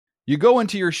You go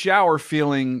into your shower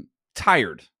feeling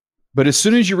tired, but as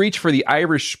soon as you reach for the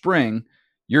Irish Spring,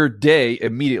 your day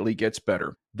immediately gets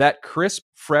better. That crisp,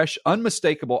 fresh,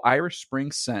 unmistakable Irish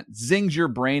Spring scent zings your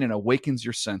brain and awakens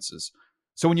your senses.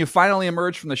 So when you finally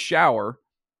emerge from the shower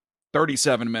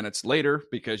 37 minutes later,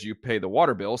 because you pay the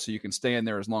water bill so you can stay in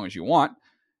there as long as you want,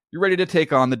 you're ready to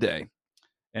take on the day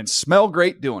and smell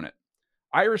great doing it.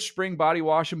 Irish Spring Body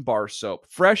Wash and Bar Soap.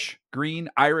 Fresh, green,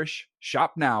 Irish.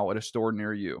 Shop now at a store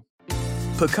near you.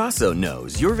 Pacaso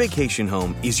knows your vacation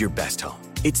home is your best home.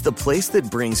 It's the place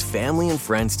that brings family and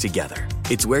friends together.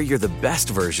 It's where you're the best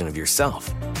version of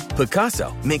yourself.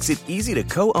 Pacaso makes it easy to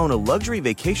co-own a luxury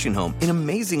vacation home in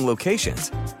amazing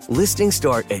locations. Listings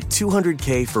start at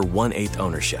 $200K for 1/8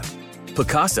 ownership.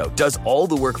 Pacaso does all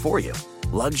the work for you.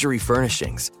 Luxury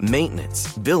furnishings,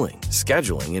 maintenance, billing,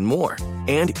 scheduling, and more.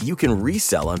 And you can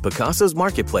resell on Pacaso's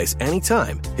marketplace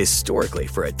anytime, historically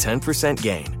for a 10%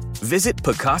 gain. Visit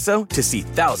Pacaso to see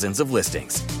thousands of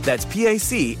listings. That's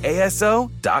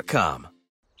PACASO.com.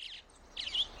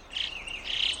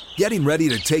 Getting ready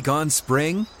to take on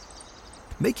spring?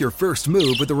 Make your first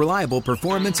move with the reliable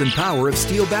performance and power of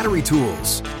Steel battery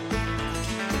tools.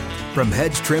 From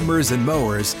hedge trimmers and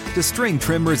mowers to string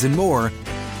trimmers and more,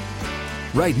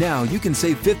 right now you can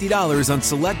save $50 on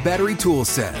select battery tool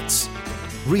sets.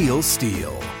 Real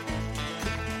Steel.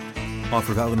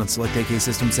 Offer valid on select AK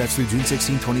system sets through June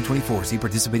 16, 2024. See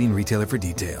participating retailer for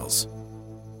details.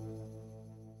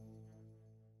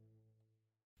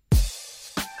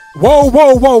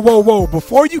 Whoa.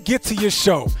 Before you get to your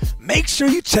show, make sure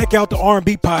you check out the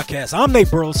R&B podcast. I'm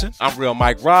Nate Burleson. I'm Real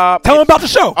Mike Rob. Tell them about the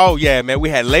show. Oh, yeah, man. We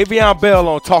had Le'Veon Bell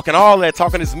on talking all that,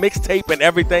 talking his mixtape and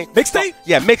everything. Mixtape?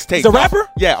 Yeah, mixtape. He's a rapper?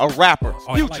 Yeah, a rapper.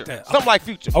 Oh, Future. like that. Something like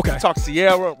Future. Okay. We talked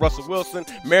Sierra, Russell Wilson,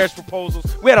 marriage proposals.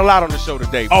 We had a lot on the show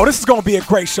today. Oh, this is going to be a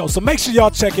great show, so make sure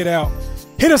y'all check it out.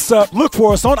 Hit us up. Look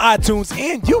for us on iTunes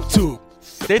and YouTube.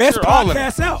 Stitcher, Best all of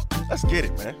podcast it. out. Let's get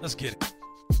it, man. Let's get it.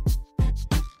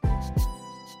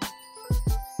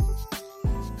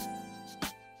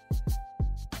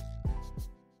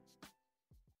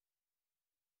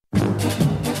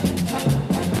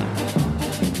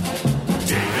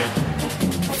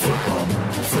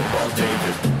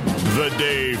 The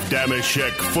Dave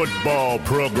Dameshek Football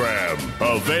Program.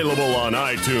 Available on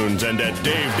iTunes and at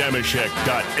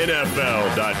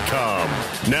davedameshek.nfl.com.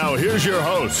 Now here's your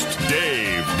host,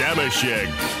 Dave Dameshek.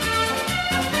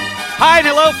 Hi and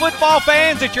hello, football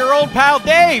fans. It's your old pal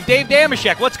Dave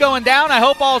Dameshek. What's going down? I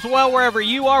hope all's well wherever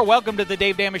you are. Welcome to the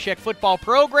Dave Dameshek Football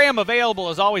Program. Available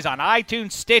as always on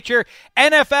iTunes, Stitcher,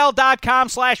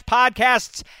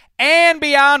 NFL.com/podcasts, and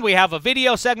beyond. We have a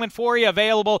video segment for you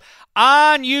available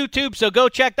on YouTube, so go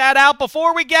check that out.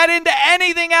 Before we get into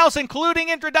anything else, including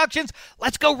introductions,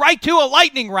 let's go right to a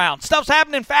lightning round. Stuff's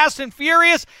happening fast and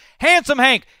furious. Handsome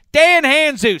Hank, Dan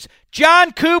Hanzus,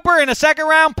 John Cooper, and a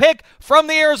second-round pick from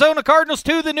the Arizona Cardinals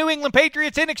to the New England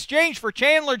Patriots in exchange for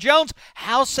Chandler Jones.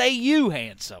 How say you,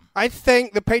 Handsome? I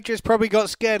think the Patriots probably got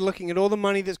scared looking at all the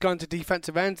money that's gone to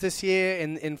defensive ends this year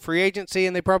in free agency,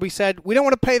 and they probably said, we don't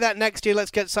want to pay that next year.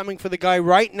 Let's get something for the guy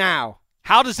right now.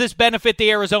 How does this benefit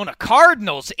the Arizona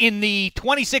Cardinals in the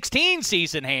 2016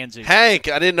 season, Hanzu? Hank,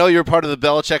 I didn't know you were part of the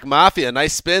Belichick Mafia.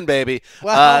 Nice spin, baby.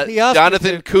 Well, he asked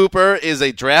Jonathan me to. Cooper is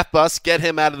a draft bust. Get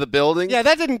him out of the building. Yeah,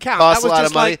 that didn't count. Costs That was a lot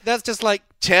just of money. like that's just like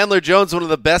Chandler Jones, one of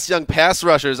the best young pass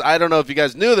rushers. I don't know if you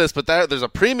guys knew this, but there's a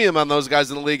premium on those guys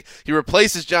in the league. He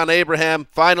replaces John Abraham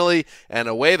finally, and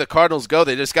away the Cardinals go.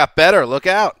 They just got better. Look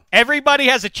out. Everybody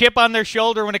has a chip on their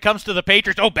shoulder when it comes to the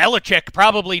Patriots. Oh, Belichick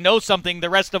probably knows something the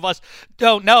rest of us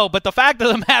don't know. But the fact of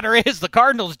the matter is the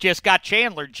Cardinals just got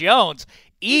Chandler Jones.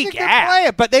 he's a good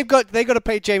player, but they got to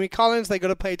pay Jamie Collins. They got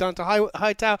to pay Dante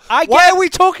Hightower. Why are we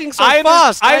talking so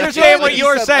fast? I understand what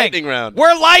you're saying.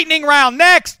 We're lightning round.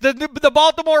 Next, the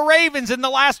Baltimore Ravens in the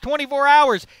last 24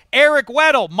 hours. Eric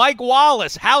Weddle, Mike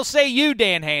Wallace. How say you,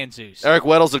 Dan Hanzus? Eric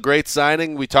Weddle's a great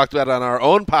signing. We talked about it on our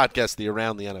own podcast, the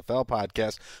Around the NFL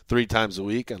podcast, 3 times a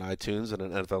week on iTunes and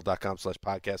on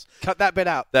NFL.com/podcast. Cut that bit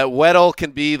out. That Weddle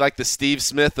can be like the Steve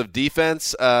Smith of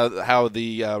defense, how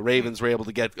the Ravens were able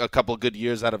to get a couple good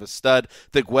years out of a stud.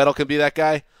 Think Weddle can be that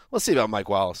guy? We'll see about Mike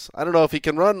Wallace. I don't know if he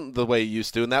can run the way he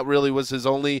used to, and that really was his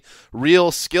only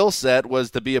real skill set,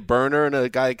 was to be a burner and a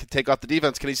guy who could take off the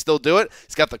defense. Can he still do it?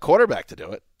 He's got the quarterback to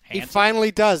do it. He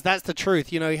finally does. That's the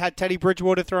truth. You know, he had Teddy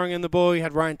Bridgewater throwing in the ball. He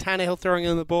had Ryan Tannehill throwing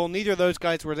in the ball. Neither of those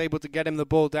guys were able to get him the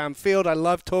ball downfield. I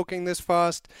love talking this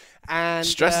fast. And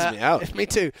stresses me out. Me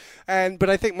too. But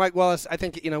I think Mike Wallace. I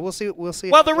think we'll see.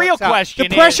 Well, the real question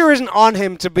the pressure isn't on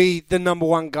him to be the number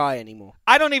one guy anymore.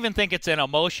 I don't even think it's an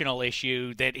emotional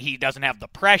issue that he doesn't have the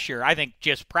pressure. I think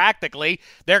just practically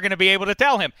they're going to be able to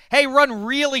tell him, hey, run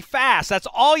really fast. That's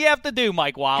all you have to do,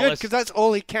 Mike Wallace. Good, because that's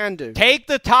all he can do. Take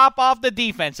the top off the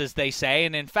defense, as they say.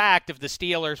 And in fact, if the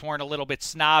Steelers weren't a little bit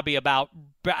snobby about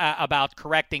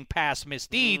correcting past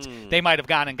misdeeds, they might have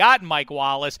gone and gotten Mike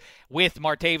Wallace with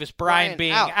Martavis Bryant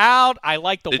being out. I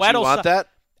like the Weddle. Did you want that?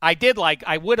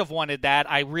 I would have wanted that.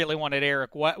 I really wanted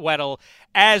Eric Weddle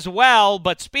as well.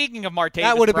 But speaking of Martavis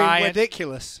Bryant, that would have been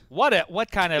ridiculous.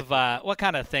 What kind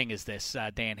of thing is this,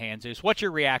 Dan Hanzus? What's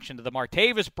your reaction to the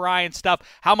Martavis Bryant stuff?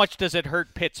 How much does it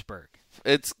hurt Pittsburgh?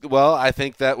 I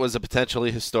think that was a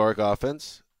potentially historic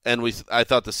offense. And I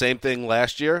thought the same thing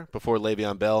last year before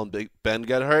Le'Veon Bell and Big Ben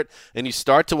got hurt. And you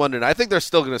start to wonder, and I think they're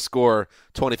still going to score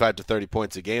 25 to 30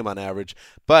 points a game on average,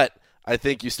 but I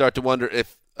think you start to wonder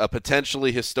if a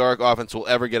potentially historic offense will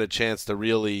ever get a chance to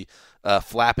really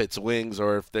flap its wings,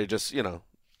 or if they just,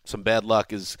 some bad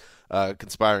luck is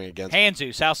conspiring against.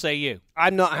 Hanzus, how say you?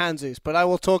 I'm not Hanzus, but I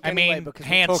will talk anyway because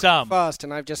we're talking fast,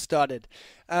 and I've just started.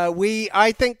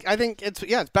 I think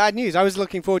it's bad news. I was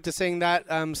looking forward to seeing that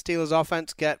Steelers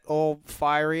offense get all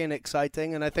fiery and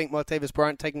exciting, and I think Martavis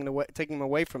Bryant taking him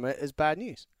away from it is bad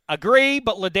news. Agree,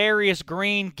 but Ladarius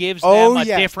Green gives them a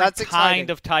different kind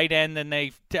of tight end than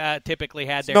they typically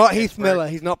had there. It's not Heath Miller.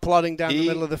 He's not plodding down the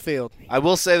middle of the field. I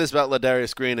will say this about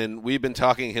Ladarius Green, and we've been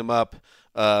talking him up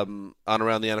on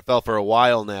Around the NFL for a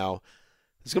while now.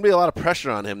 There's going to be a lot of pressure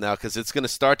on him now because it's going to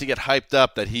start to get hyped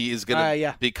up that he is going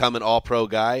to become an all-pro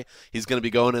guy. He's going to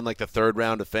be going in like the third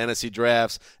round of fantasy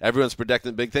drafts. Everyone's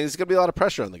predicting big things. There's going to be a lot of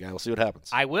pressure on the guy. We'll see what happens.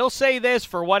 I will say this,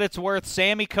 for what it's worth,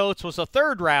 Sammy Coates was a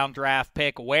third-round draft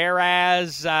pick,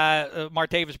 whereas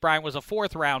Martavis Bryant was a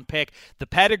fourth-round pick. The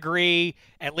pedigree,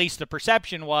 at least the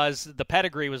perception was, the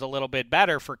pedigree was a little bit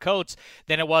better for Coates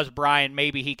than it was Bryant.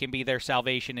 Maybe he can be their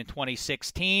salvation in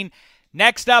 2016.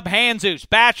 Next up, Hanzus,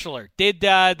 Bachelor. Did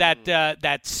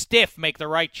that stiff make the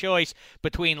right choice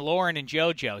between Lauren and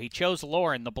JoJo? He chose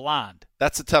Lauren, the blonde.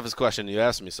 That's the toughest question you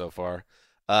asked me so far.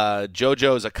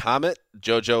 JoJo is a comet.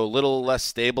 JoJo a little less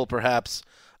stable, perhaps.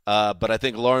 But I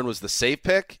think Lauren was the safe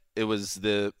pick. It was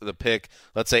the pick,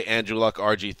 let's say Andrew Luck,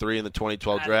 RG3 in the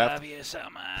 2012 draft. I love you so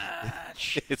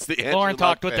much. It's the Andrew Lauren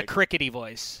talked Luck with pick. the crickety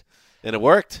voice. And it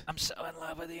worked. I'm so in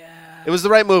love with you. It was the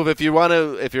right move. If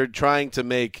you're trying to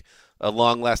make a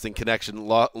long-lasting connection,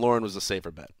 Lauren was a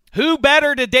safer bet. Who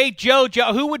better to date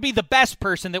JoJo? Who would be the best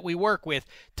person that we work with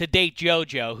to date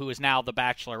JoJo, who is now the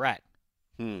Bachelorette?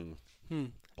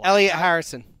 Elliot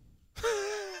Harrison.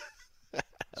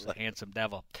 Handsome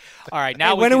devil. All right,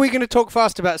 now when are we going to talk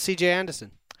fast about C.J.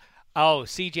 Anderson? Oh,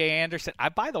 C.J. Anderson.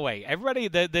 By the way, everybody,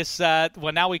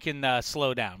 now we can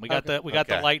slow down. We got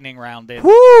the lightning round in.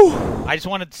 Woo! I just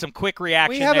wanted some quick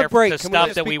reaction we have there a break. to Can stuff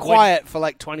we that be we quiet for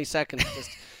like 20 seconds.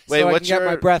 Wait, so I can get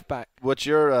my breath back. What's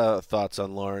your thoughts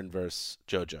on Lauren versus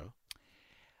JoJo?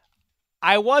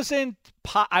 I wasn't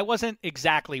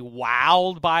exactly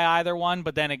wowed by either one,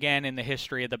 but then again, in the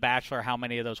history of The Bachelor, how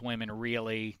many of those women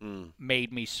really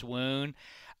made me swoon?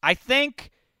 I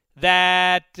think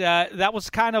that that was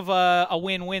kind of a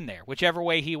win-win there, whichever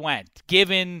way he went.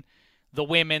 Given the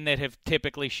women that have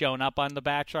typically shown up on The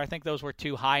Bachelor, I think those were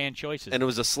two high-end choices. And it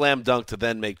was a slam dunk to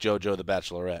then make JoJo the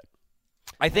Bachelorette.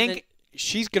 I think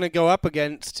she's going to go up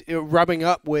against, rubbing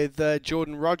up with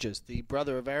Jordan Rogers, the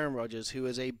brother of Aaron Rodgers, who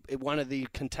is one of the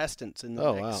contestants in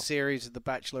the next series of The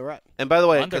Bachelorette. And by the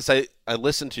way, because I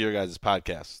listened to your guys'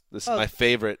 podcast. This is my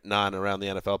favorite non-Around the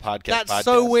NFL podcast. That's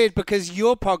so weird because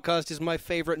your podcast is my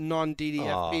favorite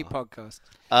non-DDFP podcast.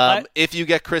 If you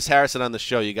get Chris Harrison on the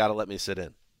show, you got to let me sit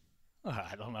in.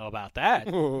 I don't know about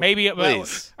that. Maybe.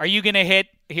 Are you going to hit?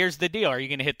 Here's the deal. Are you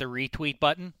going to hit the retweet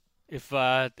button if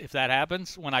that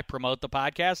happens when I promote the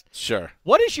podcast? Sure.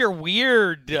 What is your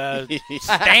weird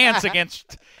stance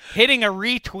against hitting a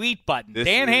retweet button?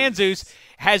 Dan Hanzus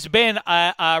has been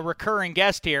a recurring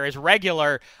guest here, as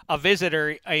regular a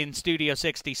visitor in Studio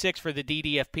 66 for the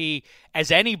DDFP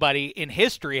as anybody in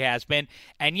history has been,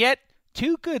 and yet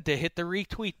too good to hit the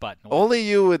retweet button. Only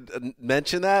you would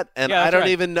mention that, and I don't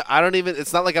even.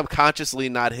 It's not like I'm consciously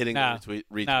not hitting the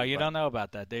retweet. No, you don't know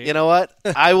about that, do you? You know what?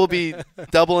 I will be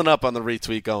doubling up on the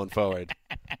retweet going forward.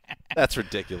 That's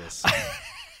ridiculous.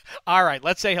 All right,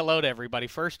 let's say hello to everybody.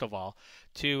 First of all,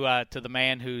 to the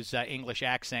man whose English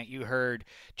accent you heard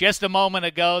just a moment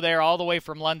ago there, all the way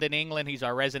from London, England. He's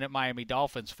our resident Miami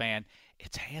Dolphins fan.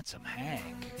 It's Handsome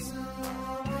Hank.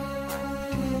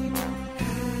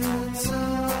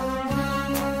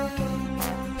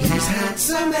 He's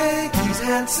Handsome Hank, he's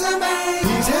Handsome Hank,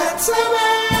 he's Handsome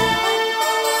Hank.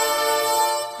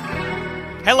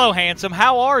 Hello, Handsome.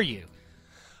 How are you?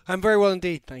 I'm very well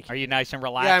indeed, thank you. Are you nice and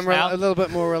relaxed Yeah, I'm now? a little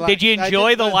bit more relaxed. Did you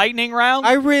enjoy the lightning round?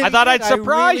 I really I thought did. I'd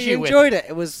surprise I really you with enjoyed it.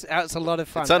 It's a lot of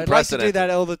fun. It's I'd like to do unprecedented. that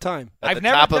all the time. At I've the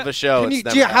never top done- of a show, Can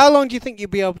it's you, never how long do you think you'll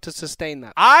be able to sustain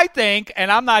that? I think,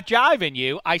 and I'm not jiving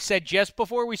you, I said just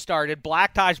before we started,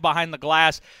 Black Tie's behind the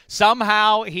glass.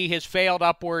 Somehow he has failed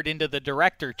upward into the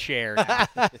director chair now.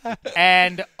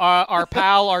 And our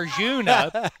pal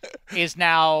Arjuna is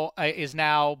now I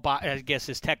guess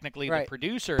is technically the Right.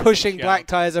 producer. of Pushing the show. Black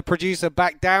Tie as a producer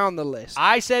back down the list.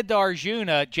 I said to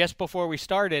Arjuna just before we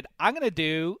started, I'm going to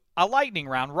do a lightning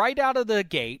round right out of the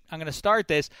gate. I'm going to start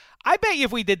this. I bet you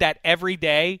if we did that every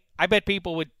day, I bet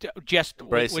people would just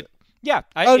Embrace would, it. Yeah.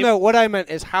 No, what I meant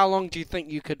is how long do you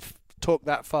think you could talk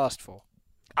that fast for?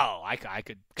 Oh, I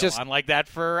could go Just- on like that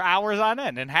for hours on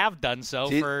end and have done so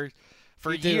See, for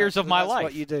You do years that, of my that's life.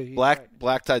 what you do. You're Black right.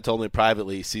 Black Tie told me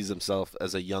privately he sees himself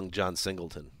as a young John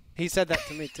Singleton. He said that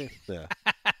to me too. Yeah.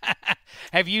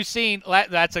 Have you seen?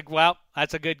 That's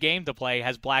a good game to play.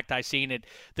 Has Black Tie seen it?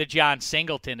 The John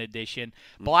Singleton edition.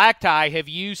 Black Tie, have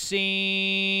you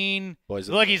seen? Boys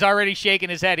in Look, the he's already shaking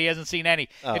his head. He hasn't seen any.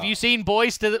 Have you seen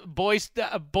Boys in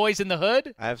the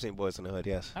Hood? I have seen Boys in the Hood,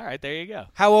 yes. All right, there you go.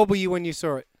 How old were you when you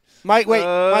saw it?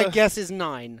 My guess is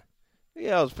 9.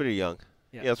 Yeah, I was pretty young.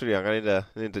 Yeah, I was pretty young. I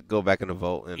need to go back in the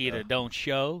vote. And, Either don't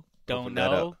show, don't open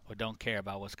that know, up. or don't care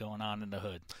about what's going on in the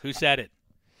hood. Who said it?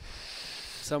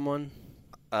 Someone.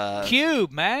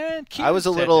 Cube, man. Cube I was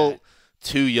a said little that.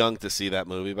 too young to see that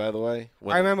movie, by the way.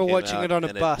 when I remember came watching out, it on a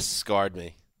and bus. It scarred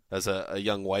me as a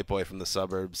young white boy from the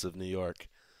suburbs of New York.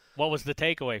 What was the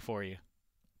takeaway for you?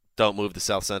 Don't move to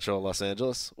South Central Los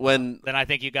Angeles. When Then I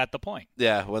think you got the point.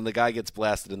 when the guy gets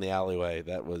blasted in the alleyway,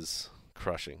 that was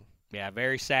crushing. Yeah,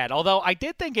 very sad. Although I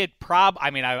did think it I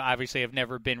obviously have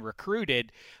never been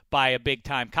recruited by a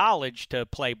big-time college to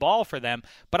play ball for them,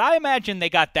 but I imagine they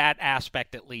got that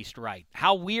aspect at least right.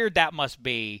 How weird that must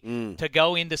be to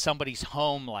go into somebody's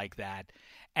home like that.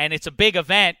 And it's a big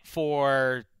event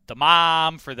for the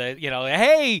mom, for the,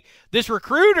 hey, this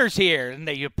recruiter's here. And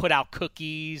you put out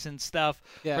cookies and stuff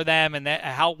for them. And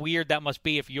how weird that must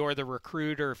be if you're the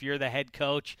recruiter, if you're the head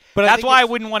coach. But that's why I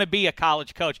wouldn't want to be a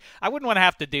college coach. I wouldn't want to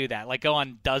have to do that, like go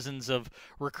on dozens of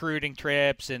recruiting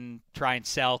trips and try and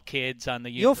sell kids on the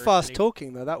You're university. fast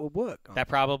talking, though. That would work. That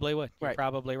probably would. You're Right.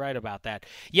 probably right about that.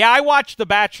 Yeah, I watched The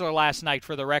Bachelor last night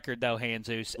for the record, though,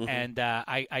 Hanzus, and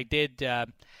I did.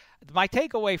 My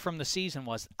takeaway from the season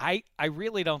was I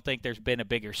really don't think there's been a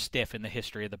bigger stiff in the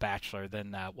history of The Bachelor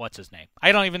than what's his name?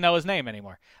 I don't even know his name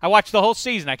anymore. I watched the whole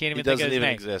season. I can't even think of his name. He doesn't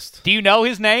even exist. Do you know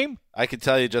his name? I could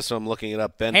tell you just from looking it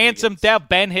up. Ben Handsome Higgins. Dev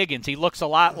Ben Higgins. He looks a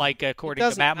lot like, according to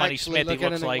doesn't Matt Money actually Smith, he look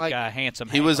looks anything like like- Handsome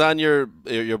He Hank. was on your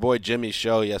boy Jimmy's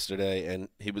show yesterday, and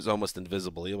he was almost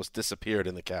invisible. He almost disappeared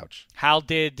in the couch. How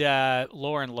did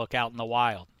Lauren look out in the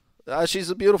wild? She's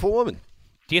a beautiful woman.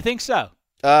 Do you think so?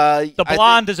 The The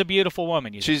blonde is a beautiful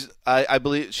woman. You think? She's. I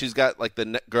believe she's got like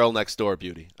the girl next door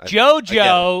beauty.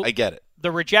 JoJo, I get it. the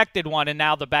rejected one, and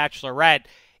now the Bachelorette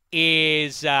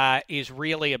is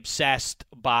really obsessed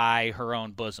by her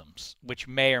own bosoms, which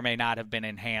may or may not have been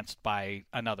enhanced by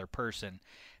another person,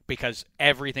 because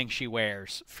everything she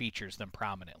wears features them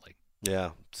prominently.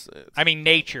 Yeah. I mean,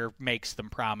 nature makes them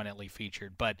prominently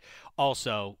featured, but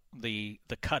also the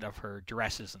cut of her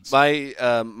dresses and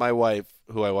stuff. My wife,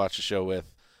 who I watched the show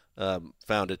with,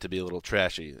 found it to be a little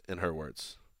trashy, in her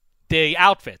words. The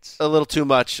outfits. A little too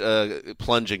much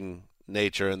plunging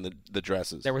nature in the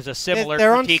dresses. There was a similar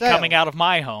They're on critique sale. coming out of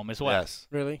my home as well. Yes.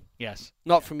 Really? Yes.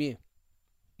 Not from you.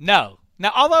 No.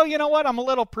 Now, although, you know what? I'm a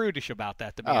little prudish about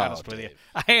that, to be honest with you. Dave.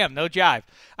 I am, no jive.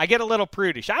 I get a little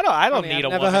prudish. I don't need I've a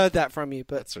never woman. heard that from you,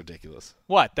 but That's ridiculous.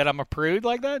 What, that I'm a prude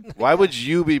like that? Why would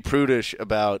you be prudish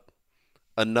about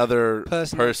another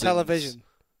person on person's, television.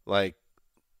 like,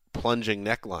 plunging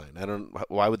neckline?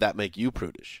 Why would that make you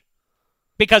prudish?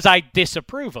 Because I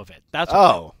disapprove of it. That's what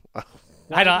Oh.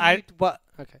 What?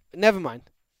 Okay. Never mind.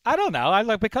 I don't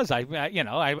know. Because I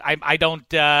don't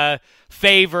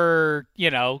favor,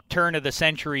 turn of the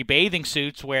century bathing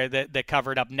suits where that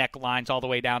covered up necklines all the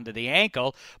way down to the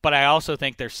ankle. But I also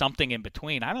think there's something in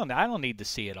between. I don't need to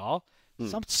see it all.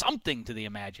 Something to the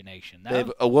imagination. No?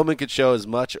 Dave, a woman could show as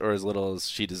much or as little as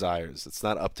she desires. It's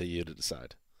not up to you to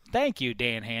decide. Thank you,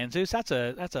 Dan Hanzus. That's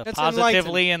a That's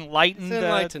positively enlightened, It's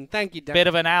enlightened. Thank you, Dan. bit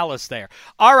of analysis there.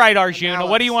 All right, Arjuna, Analysis.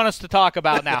 what do you want us to talk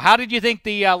about now? How did you think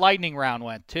the lightning round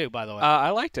went, too, by the way?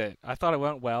 I liked it. I thought it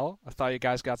went well. I thought you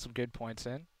guys got some good points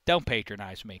in. Don't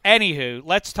patronize me. Anywho,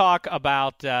 let's talk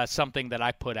about something that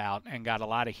I put out and got a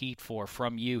lot of heat for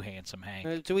from you, Handsome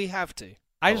Hank. Do we have to?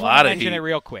 I just want to mention it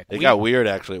real quick. It got weird,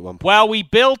 actually, at one point. Well, we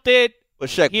built it. But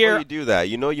Shaq, before you do that,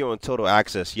 you're on Total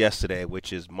Access yesterday,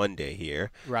 which is Monday here.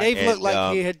 Right. Dave looked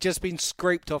like he had just been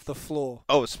scraped off the floor.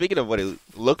 Oh, speaking of what it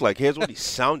looked like, here's what he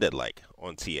sounded like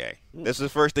on TA. This is the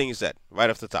first thing he said, right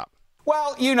off the top.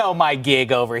 Well, my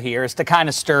gig over here is to kind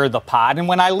of stir the pot, and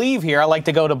when I leave here, I like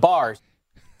to go to bars.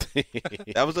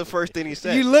 That was the first thing he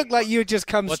said. You look like you had just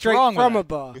come straight from a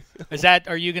bar.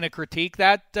 Are you going to critique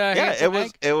that? Yeah, it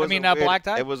was. Black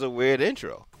Tie? It was a weird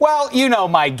intro. Well,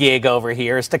 my gig over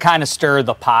here is to kind of stir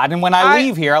the pot, and when I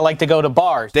leave here, I like to go to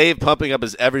bars. Dave pumping up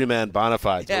his everyman bona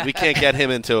fides. Yeah. We can't get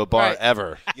him into a bar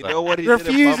ever. You know what he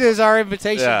refuses our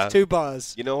invitations to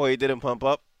bars. You know what he didn't pump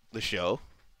up? The show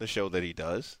that he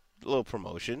does. A little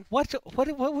promotion. What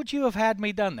would you have had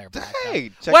me done there, Black?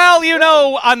 Hey,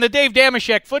 on the Dave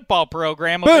Damashek football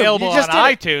program available on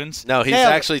iTunes. No, he's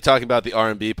actually talking about the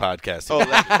R&B podcast. Oh,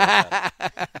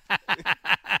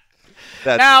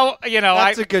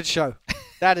 that's a good show.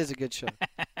 That is a good show.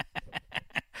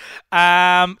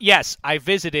 Yes, I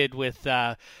visited with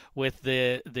the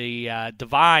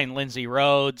divine Lindsay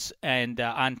Rhodes and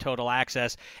on Total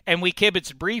Access, and we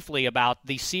kibitzed briefly about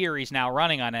the series now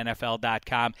running on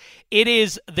NFL.com. It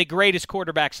is the greatest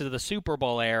quarterbacks of the Super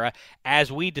Bowl era,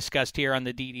 as we discussed here on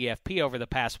the DDFP over the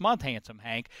past month, Handsome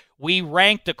Hank. We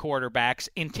ranked the quarterbacks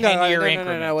in 10-year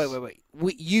increments. No, wait.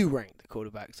 You ranked the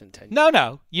quarterbacks in 10 years.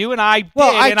 No. You and I did,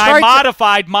 I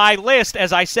modified my list,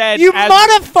 as I said. You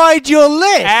modified your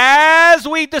list? As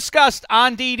we discussed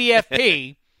on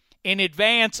DDFP. In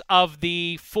advance of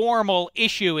the formal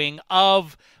issuing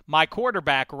of my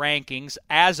quarterback rankings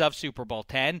as of Super Bowl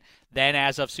 10, then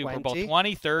as of Super Bowl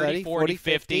 20, 30, 40,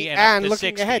 50, and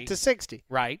looking 60. Ahead to 60.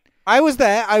 Right. I was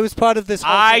there. I was part of this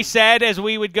whole I thing. said as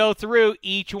we would go through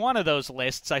each one of those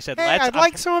lists, I said, I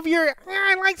like some of your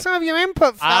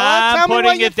input, fella. I'm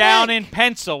putting it down in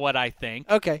pencil what I think.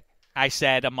 Okay. I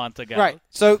said a month ago. Right.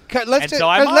 So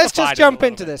let's just jump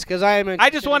into this because I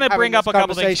just want to bring up a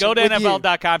couple things. Go to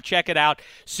NFL.com, check it out.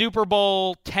 Super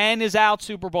Bowl 10 is out,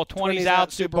 Super Bowl 20 is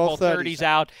out, Super Bowl 30 is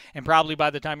out, and probably by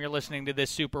the time you're listening to this,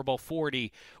 Super Bowl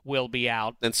 40 will be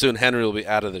out. And soon Henry will be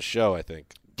out of the show, I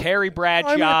think. Terry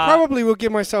Bradshaw. I probably will give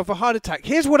myself a heart attack.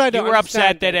 Here's what I don't understand. You were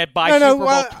upset that by Super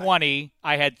Bowl 20,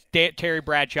 I had Terry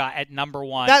Bradshaw at number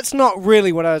 1. That's not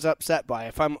really what I was upset by,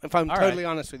 if I'm totally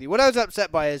honest with you. What I was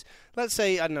upset by is, let's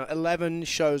say, 11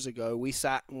 shows ago, we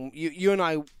sat, you and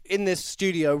I, in this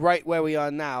studio, right where we are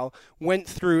now, went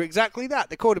through exactly that.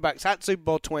 The quarterbacks at Super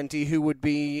Bowl 20, who would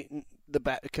be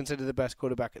considered the best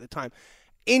quarterback at the time.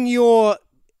 In your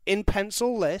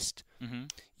in-pencil list,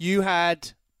 you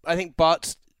had, I think,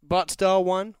 Bart Starr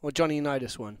 1 or Johnny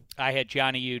Unitas 1? I had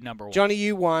Johnny U number 1. Johnny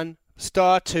U 1,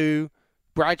 Starr 2,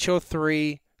 Bradshaw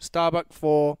 3, Starbuck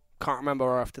 4. Can't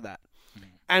remember after that.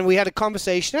 And we had a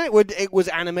conversation. It was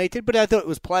animated, but I thought it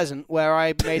was pleasant, where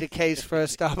I made a case for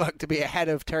Starbuck to be ahead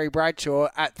of Terry Bradshaw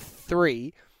at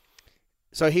 3.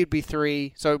 So he'd be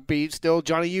 3. So it'd be still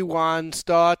Johnny U 1,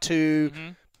 Starr 2,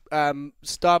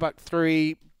 Starbuck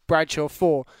 3, Bradshaw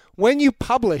 4. When you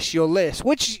publish your list,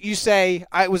 which you say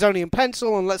I was only in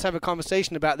pencil and let's have a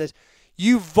conversation about this,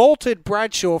 you vaulted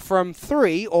Bradshaw from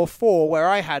 3 or 4, where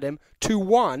I had him, to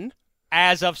 1.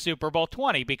 As of Super Bowl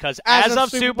 20, because as of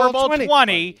Super Bowl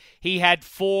 20, he had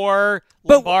 4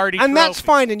 Lombardi and trophies. That's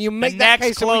fine, and you make that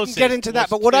case, and we can get into that.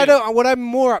 But what I'm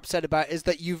more upset about is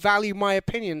that you value my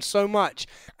opinion so much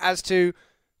as to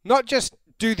not just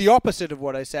do the opposite of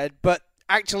what I said, but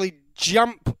actually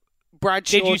jump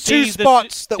Bradshaw spots that weren't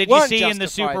justified. Did you see in the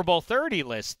Super Bowl 30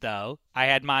 list, though, I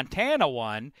had Montana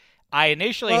 1. I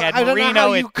initially had Marino. I don't know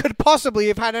how you could possibly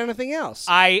have had anything else.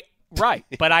 Right,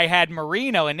 but I had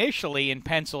Marino initially in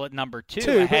pencil at number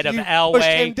 2 ahead of Elway. Pushed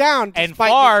him down and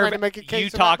Favre. You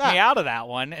talked me out of that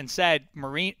one and said,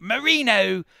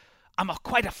 Marino, I'm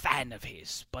quite a fan of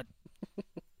his, but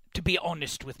to be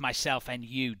honest with myself and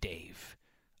you, Dave,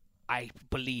 I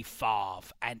believe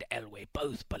Favre and Elway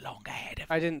both belong ahead of him.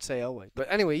 I didn't say Elway, but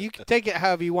anyway, you can take it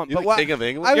however you want. You think of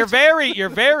England? You're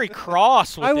very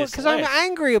cross with this because I'm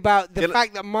angry about the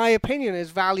fact that my opinion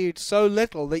is valued so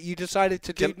little that you decided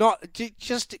to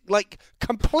just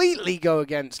completely go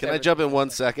against. Can I jump in 1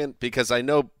 second? Because I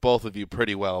know both of you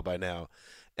pretty well by now,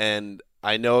 and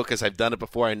I know because I've done it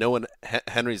before. I know when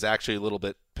Henry's actually a little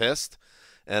bit pissed.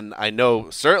 And I know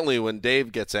certainly when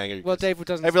Dave gets angry. Well, Dave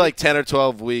doesn't. Every like 10 or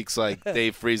 12 weeks, like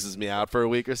Dave freezes me out for a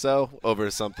week or so over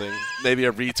something, maybe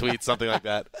a retweet, something like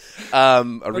that. A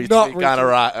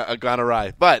retweet gone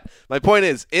awry. But my point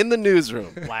is, in the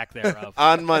newsroom, lack thereof,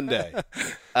 on Monday,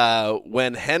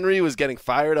 when Henry was getting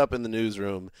fired up in the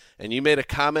newsroom, and you made a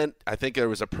comment, I think there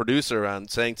was a producer on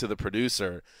saying to the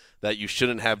producer that you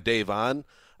shouldn't have Dave on.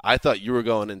 I thought you were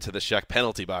going into the Sheck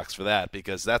penalty box for that,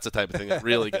 because that's the type of thing that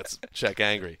really gets Sheck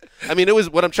angry. I mean, it was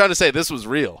what I'm trying to say. This was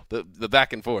real, the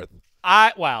back and forth.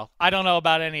 I don't know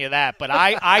about any of that, but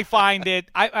I find it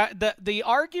the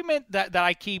argument that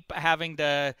I keep having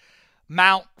to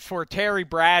mount for Terry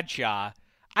Bradshaw.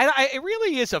 It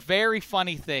really is a very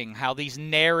funny thing how these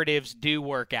narratives do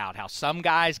work out, how some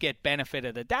guys get benefit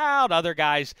of the doubt, other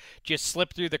guys just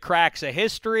slip through the cracks of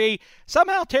history.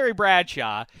 Somehow Terry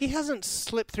Bradshaw... He hasn't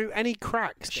slipped through any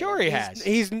cracks. Sure he has.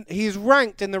 He's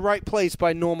ranked in the right place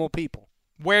by normal people.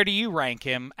 Where do you rank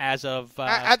him as of...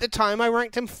 At the time, I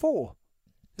ranked him 4.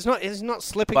 He's not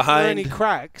slipping through any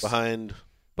cracks. Behind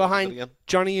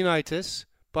Johnny Unitas,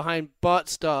 behind Bart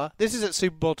Starr. This is at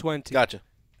Super Bowl 20. Gotcha.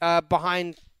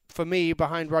 Behind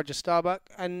Roger Staubach,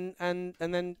 and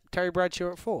then Terry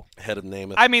Bradshaw at 4. Head of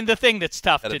Namath. I mean, the thing that's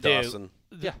tough to Dawson.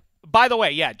 do. Yeah. By the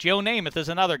way, Joe Namath is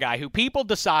another guy who people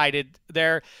decided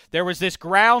there was this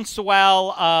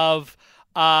groundswell of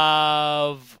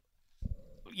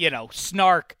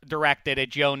snark directed at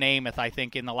Joe Namath, I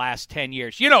think, in the last 10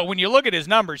 years. When you look at his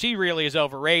numbers, he really is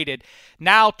overrated.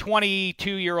 Now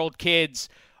 22-year-old kids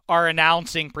are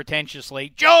announcing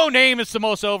pretentiously, Joe Namath's the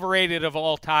most overrated of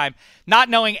all time, not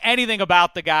knowing anything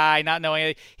about the guy, not knowing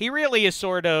anything. He really is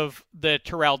sort of the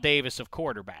Terrell Davis of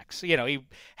quarterbacks. He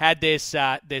had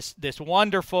this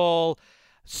wonderful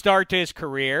start to his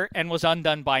career and was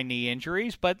undone by knee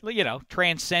injuries, but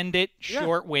transcendent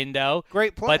short window.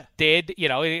 Great play. But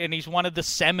and he's one of the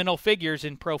seminal figures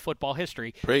in pro football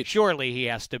history. Great. Surely he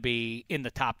has to be in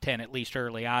the top 10 at least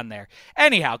early on there.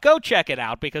 Anyhow, go check it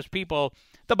out, because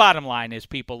the bottom line is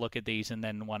people look at these and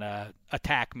then want to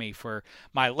attack me for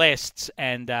my lists,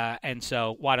 and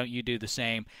so why don't you do the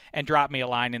same and drop me a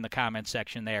line in the comments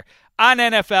section there on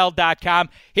NFL.com.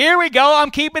 Here we go.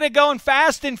 I'm keeping it going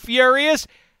fast and furious.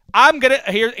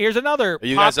 Here's another. Are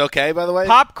you guys okay, by the way?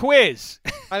 Pop quiz.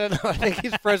 I don't know. I think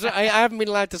he's president. I haven't been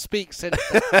allowed to speak since.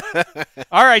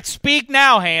 All right, speak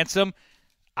now, handsome.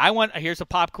 Here's a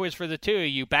pop quiz for the two of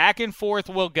you. Back and forth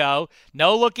we'll go.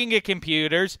 No looking at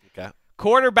computers. Okay.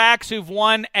 Quarterbacks who've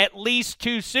won at least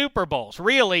 2 Super Bowls.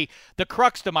 Really, the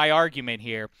crux to my argument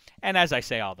here, and as I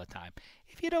say all the time,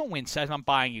 if you don't win, I'm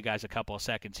buying you guys a couple of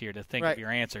seconds here to think of your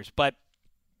answers. But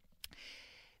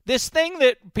this thing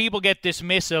that people get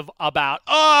dismissive about,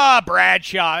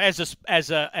 Bradshaw,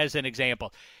 as an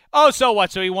example. Oh, so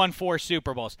what? So he won 4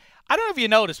 Super Bowls. I don't know if you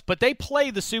noticed, but they play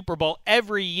the Super Bowl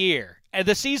every year. And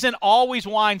the season always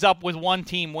winds up with one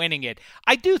team winning it.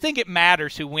 I do think it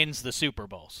matters who wins the Super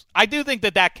Bowls. I do think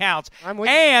that counts.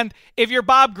 And if you're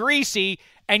Bob Greasy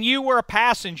and you were a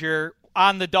passenger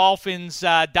on the Dolphins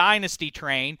dynasty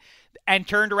train and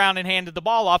turned around and handed the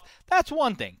ball off, that's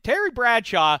one thing. Terry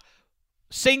Bradshaw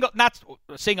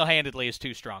single-handedly is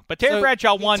too strong, but Terry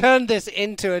Bradshaw won. Turned this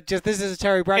into this is a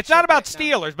Terry Bradshaw. It's not about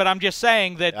Steelers, but I'm just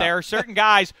saying that there are certain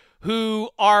guys who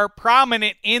are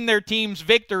prominent in their team's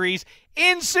victories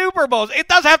in Super Bowls. It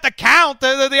does have to count.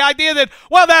 The idea that,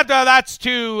 that's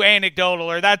too anecdotal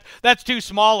or that's too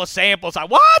small a sample size.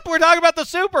 What? We're talking about the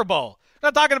Super Bowl. We're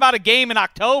not talking about a game in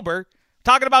October. We're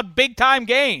talking about big-time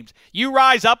games. You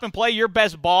rise up and play your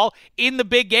best ball in the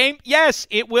big game, yes,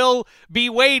 it will be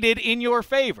weighted in your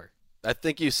favor. I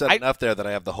think you said enough there that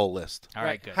I have the whole list. All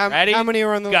right, good. Ready? How many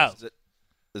are on the list?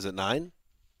 Is it 9,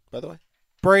 by the way?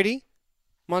 Brady,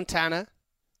 Montana.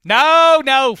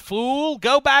 No, fool.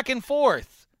 Go back and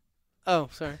forth. Oh,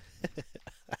 sorry.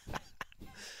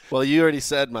 Well, you already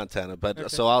said Montana, but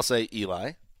so I'll say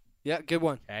Eli. Yeah, good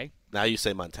one. Okay. Now you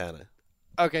say Montana.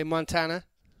 Okay, Montana.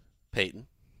 Peyton.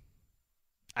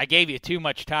 I gave you too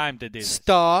much time to do this.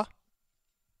 Starr.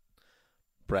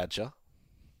 Bradshaw.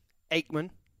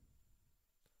 Aikman.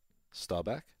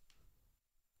 Staubach.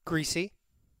 Greasy.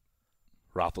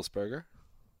 Roethlisberger.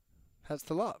 That's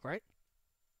the lot, right?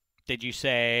 Did you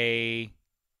say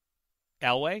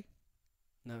Elway?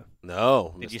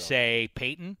 No. Did you say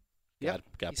Peyton? Yeah,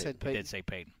 got said Peyton. I did say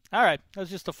Peyton. All right. That was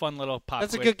just a fun little pop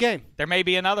That's quiz. a good game. There may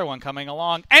be another one coming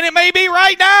along, and it may be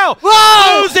right now.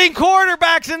 Whoa! Losing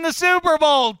quarterbacks in the Super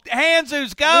Bowl. Hands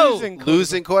go.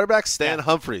 Losing quarterbacks, Stan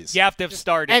Humphries. You have to have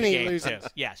started any the game, losing. too.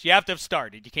 Yes, you have to have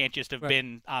started. You can't just have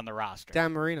been on the roster.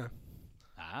 Dan Marino.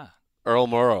 Earl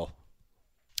Morrall.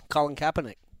 Colin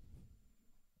Kaepernick.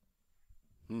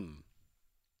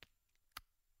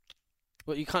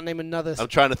 Well, you can't name another. I'm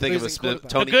trying to think of a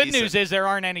Tony. The good Eason. news is there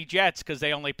aren't any Jets because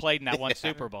they only played in that one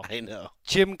Super Bowl. I know.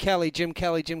 Jim Kelly.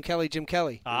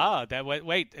 Ah,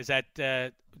 wait. Is that?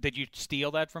 Did you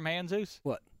steal that from Jesus?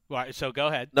 What? Right, so go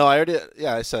ahead. No, I already.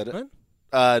 Yeah, I said it. What?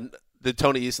 Did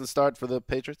Tony Eason start for the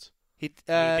Patriots? He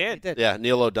did. Yeah,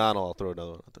 Neil O'Donnell. I'll throw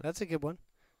another one out there. That's a good one.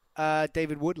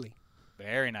 David Woodley.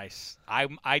 Very nice.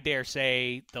 I dare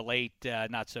say the late,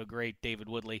 not so great David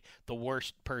Woodley, the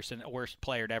worst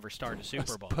player to ever start a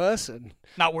Super Bowl.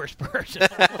 Not worst person.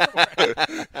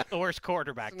 The worst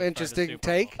quarterback. An interesting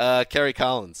take. Kerry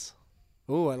Collins.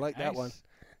 Ooh, I like that one.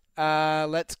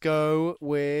 Let's go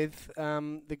with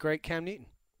the great Cam Newton.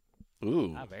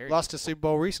 Ooh. Lost a Super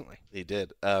Bowl recently. He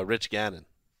did. Rich Gannon.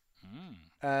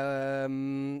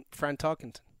 Fran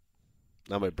Tarkenton.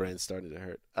 Now my brain's starting to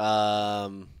hurt.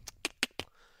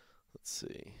 Let's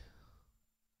see.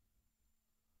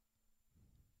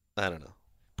 I don't know.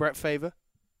 Brett Favre.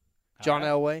 John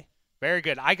Elway. Very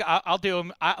good. I'll do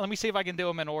them. Let me see if I can do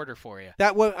them in order for you.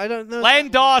 I don't know. Len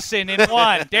Dawson in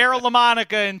 1. Daryl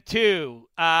LaMonica in 2.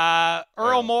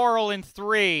 Earl Morrall in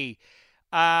 3.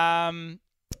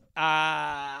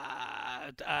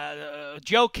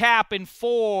 Joe Kapp in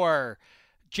 4.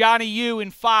 Johnny U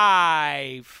in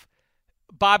 5.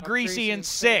 Bob Greasy in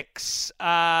 6.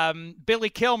 Billy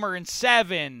Kilmer in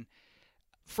 7.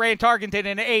 Fran Tarkenton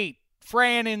in 8.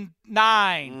 Fran in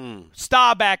 9.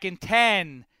 Staubach in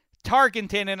 10.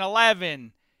 Tarkenton in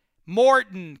 11.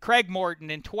 Craig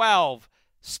Morton in 12.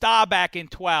 Staubach in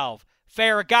 12.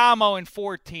 Ferragamo in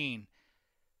 14.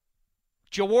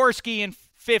 Jaworski in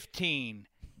 15.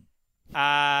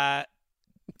 Ken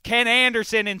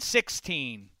Anderson in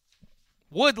 16.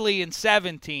 Woodley in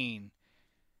 17.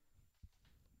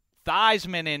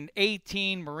 Theismann in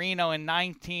 18, Marino in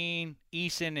 19,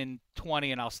 Eason in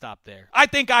 20, and I'll stop there. I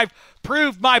think I've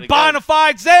proved my bona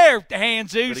fides there,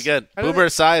 Hanzus. Pretty good. Boomer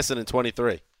Esiason in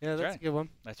 23. Yeah, that's a good one.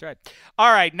 That's right.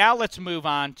 All right, now let's move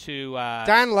on to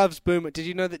Dan loves Boomer. Did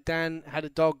you know that Dan had a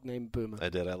dog named Boomer? I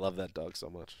did. I love that dog so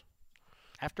much.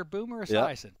 After Boomer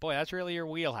Esiason. Boy, that's really your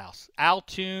wheelhouse. Al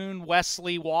Toon,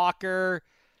 Wesley Walker,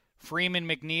 Freeman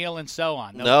McNeil, and so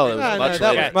on. No, it was much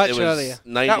later. That was much earlier.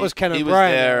 That was Ken O'Brien. He was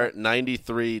there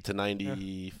 93 to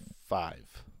 95.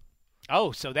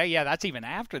 Oh, so that's even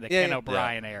after the Ken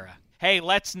O'Brien era. Hey,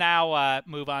 let's now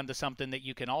move on to something that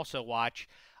you can also watch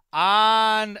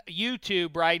on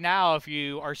YouTube right now if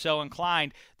you are so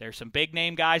inclined. There's some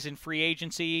big-name guys in free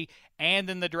agency and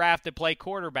in the draft that play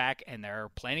quarterback, and there are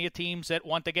plenty of teams that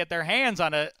want to get their hands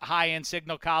on a high-end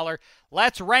signal caller.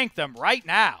 Let's rank them right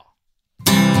now.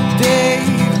 Dave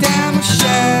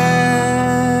Dameshek.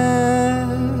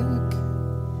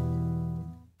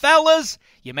 Fellas,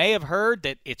 you may have heard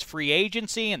that it's free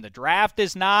agency and the draft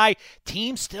is nigh.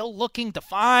 Teams still looking to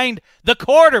find the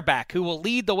quarterback who will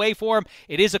lead the way for them.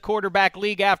 It is a quarterback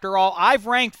league after all. I've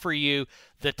ranked for you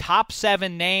the top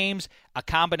 7 names, a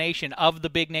combination of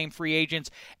the big-name free agents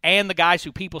and the guys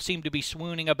who people seem to be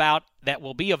swooning about that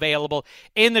will be available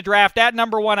in the draft. At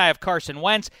number 1, I have Carson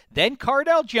Wentz, then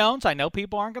Cardell Jones. I know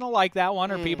people aren't going to like that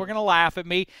one, or people are going to laugh at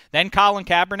me. Then Colin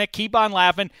Kaepernick. Keep on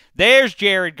laughing. There's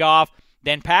Jared Goff.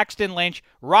 Then Paxton Lynch,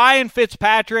 Ryan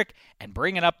Fitzpatrick, and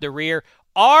bringing up the rear,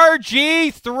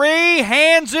 RG3.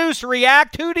 Hanzus,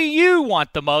 react. Who do you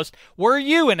want the most? Were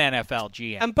you an NFL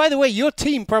GM? And by the way, your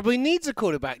team probably needs a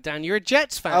quarterback, Dan. You're a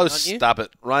Jets fan, aren't you? Stop it.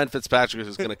 Ryan Fitzpatrick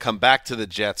is going to come back to the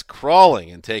Jets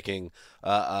crawling and taking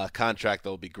a contract that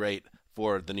will be great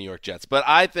for the New York Jets. But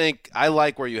I think I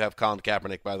like where you have Colin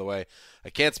Kaepernick, by the way. I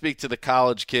can't speak to the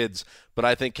college kids, but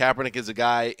I think Kaepernick is a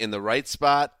guy in the right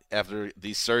spot after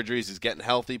these surgeries. He's getting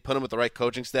healthy. Put him with the right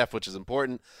coaching staff, which is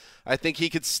important. I think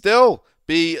he could still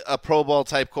be a Pro Bowl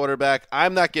type quarterback.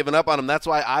 I'm not giving up on him. That's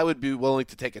why I would be willing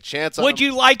to take a chance on him. Would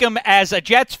you like him as a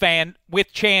Jets fan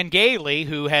with Chan Gailey,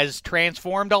 who has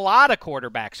transformed a lot of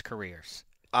quarterbacks' careers?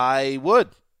 I would.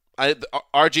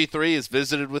 RG3 is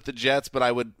visited with the Jets, but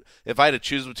I would, if I had to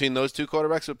choose between those two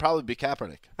quarterbacks, it would probably be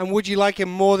Kaepernick. And would you like him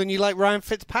more than you like Ryan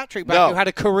Fitzpatrick who had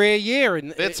a career year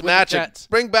in Fitzmagic? The Jets?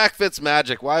 Bring back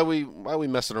Fitzmagic. Why are we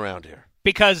messing around here?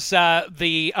 Because of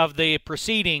the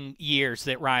preceding years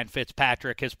that Ryan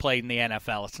Fitzpatrick has played in the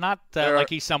NFL. It's not like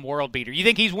he's some world beater. You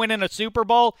think he's winning a Super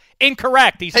Bowl?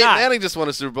 Incorrect. He's not. Manning just won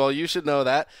a Super Bowl. You should know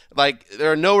that. Like,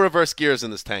 there are no reverse gears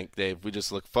in this tank, Dave. We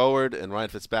just look forward, and Ryan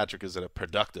Fitzpatrick is a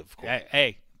productive quarterback.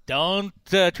 Hey, Don't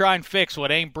try and fix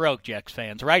what ain't broke, Jets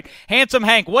fans, right? Handsome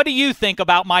Hank, what do you think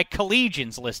about my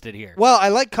collegians listed here? Well, I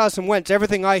like Carson Wentz.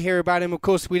 Everything I hear about him, of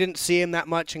course, we didn't see him that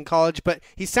much in college, but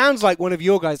he sounds like one of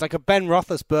your guys, like a Ben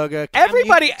Roethlisberger.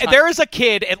 Everybody, there is a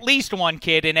kid, at least one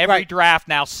kid, in every draft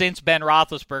now since Ben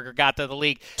Roethlisberger got to the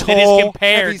league that is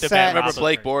compared to Ben Roethlisberger. Remember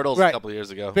Blake Bortles a couple of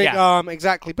years ago. Big arm,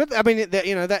 exactly. But, I mean, that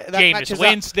Jameis matches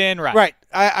Winston, up. right.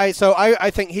 So I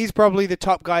think he's probably the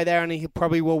top guy there, and he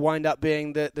probably will wind up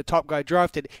being the top guy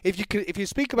drafted. If you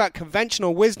speak about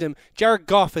conventional wisdom, Jared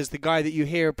Goff is the guy that you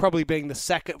hear probably being the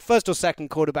first or second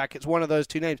quarterback. It's one of those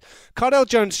two names. Cardale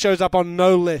Jones shows up on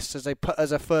no list as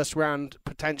a first round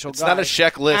potential it's guy. It's not a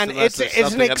check list, and it's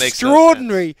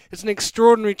an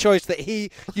extraordinary choice that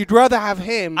you'd rather have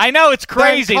him. I know, it's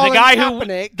crazy.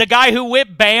 The guy who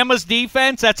whipped Bama's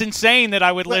defense. That's insane that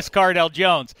I would list Cardale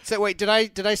Jones. So wait, did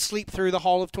I sleep through the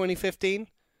whole of 2015?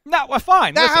 No, well,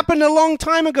 fine. That happened a long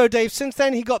time ago, Dave. Since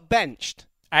then, he got benched.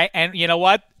 And you know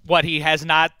what? What he has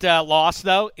not lost,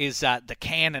 though, is the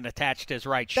cannon attached to his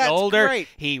right shoulder. Great.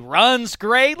 He runs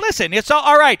great. Listen, it's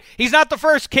all right. He's not the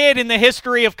first kid in the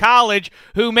history of college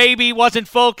who maybe wasn't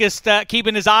focused,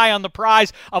 keeping his eye on the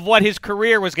prize of what his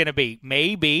career was going to be.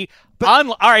 Maybe.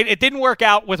 All right, it didn't work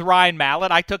out with Ryan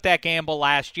Mallett. I took that gamble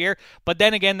last year. But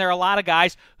then again, there are a lot of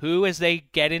guys who, as they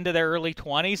get into their early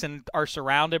 20s and are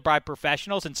surrounded by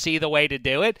professionals and see the way to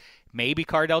do it, maybe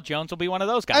Cardale Jones will be one of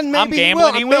those guys. And I'm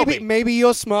gambling he will be. Maybe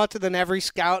you're smarter than every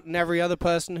scout and every other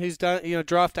person who's done,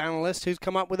 draft analyst who's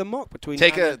come up with a mock between.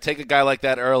 Take a guy like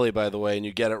that early, by the way, and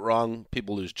you get it wrong,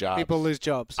 people lose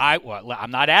jobs.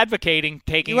 I'm not advocating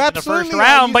taking him in the first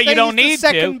round, but you don't need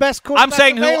to. I'm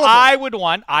saying available. Who I would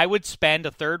want. I would spend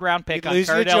a third-round pick on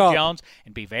Cardale Jones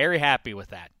and be very happy with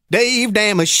that. Dave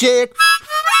Dameshek.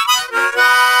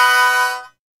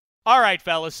 All right,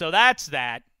 fellas, so that's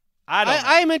that.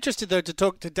 I'm interested, though, to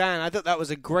talk to Dan. I thought that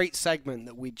was a great segment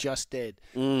that we just did.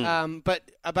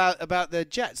 But about the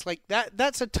Jets, like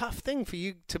that's a tough thing for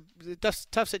you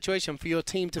tough situation for your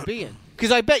team to be in.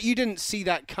 Because I bet you didn't see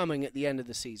that coming at the end of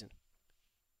the season.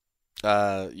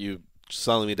 You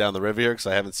selling me down the river here because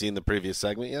I haven't seen the previous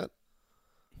segment yet?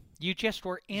 You just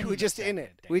were in. You were just in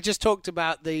it. We just talked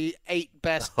about the 8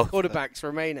 best quarterbacks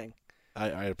remaining.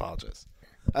 I apologize.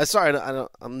 Sorry,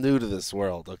 I'm new to this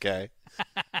world. Okay.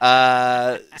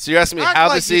 So you're asking me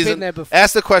how the season.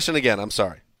 Ask the question again. I'm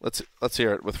sorry. Let's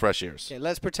hear it with fresh ears. Okay,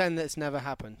 let's pretend that it's never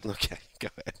happened. Okay, go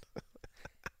ahead.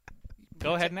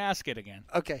 Go ahead and ask it again.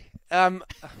 Okay.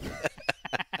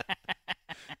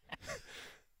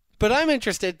 But I'm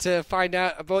interested to find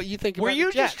out about what you think about the Jets. Were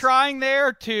you just trying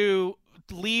there to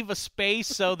leave a space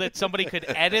so that somebody could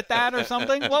edit that or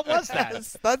something? What was that?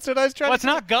 That's what I was trying to do. It's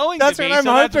not going that's to be. That's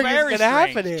what I'm hoping is going to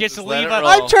happen here. Just leave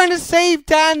I'm trying to save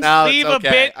Dan's. No, leave it's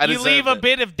okay. a bit. You leave a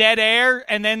bit of dead air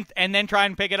and then try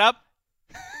and pick it up.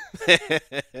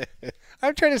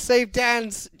 I'm trying to save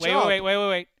Dan's job.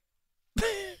 Wait.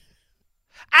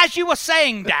 As you were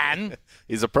saying, Dan.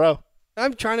 He's a pro.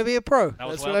 I'm trying to be a pro.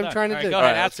 That's what I'm trying to do. Go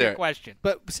ahead, ask your question.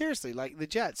 But seriously, like the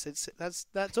Jets,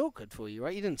 that's all good for you,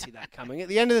 right? You didn't see that coming. At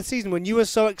the end of the season, when you were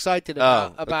so excited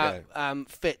about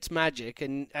Fitz magic,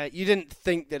 and you didn't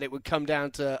think that it would come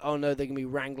down to, oh no, they're going to be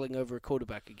wrangling over a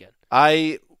quarterback again.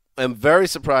 I am very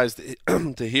surprised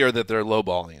to hear that they're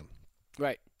lowballing him.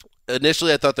 Right.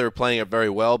 Initially, I thought they were playing it very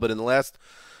well, but in the last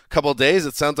couple of days,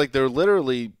 it sounds like they're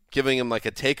literally giving him like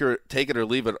a take it or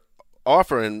leave it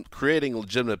offer and creating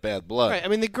legitimate bad blood. Right. I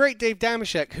mean, the great Dave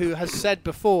Dameshek, who has said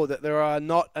before that there are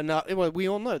not enough. Well, we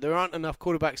all know there aren't enough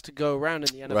quarterbacks to go around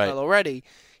in the NFL already.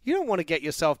 You don't want to get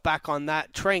yourself back on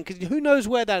that train because who knows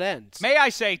where that ends. May I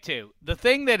say, too, the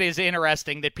thing that is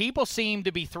interesting that people seem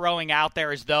to be throwing out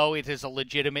there as though it is a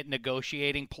legitimate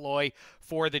negotiating ploy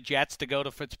for the Jets to go to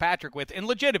Fitzpatrick with, and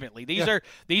legitimately,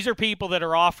 these are people that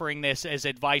are offering this as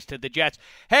advice to the Jets.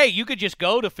 Hey, you could just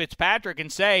go to Fitzpatrick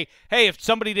and say, hey, if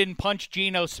somebody didn't punch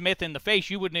Geno Smith in the face,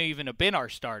 you wouldn't even have been our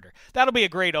starter. That'll be a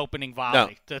great opening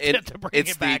volley to bring it back in.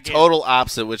 It's the total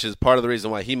opposite, which is part of the reason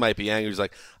why he might be angry. He's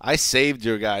like, I saved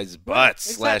your guys'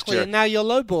 butts last year. And now you're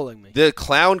lowballing me. The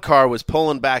clown car was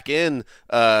pulling back in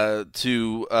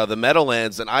to the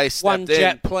Meadowlands, and I stepped One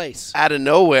jet place out of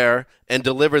nowhere and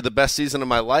delivered the best season of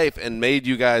my life and made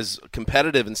you guys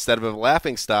competitive instead of a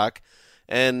laughingstock.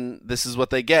 And this is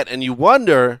what they get. And you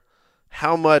wonder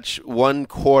how much one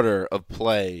quarter of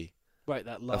play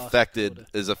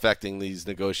is affecting these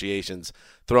negotiations.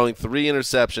 Throwing 3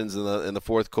 interceptions in the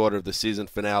fourth quarter of the season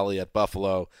finale at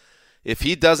Buffalo. If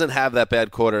he doesn't have that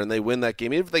bad quarter and they win that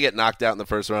game, even if they get knocked out in the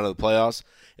first round of the playoffs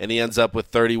and he ends up with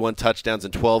 31 touchdowns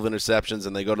and 12 interceptions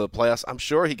and they go to the playoffs, I'm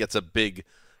sure he gets a big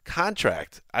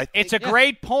contract. It's a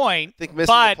great point, I think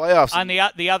missing but the playoffs on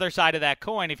the other side of that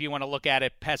coin, if you want to look at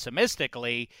it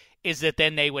pessimistically, is that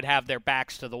then they would have their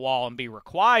backs to the wall and be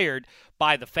required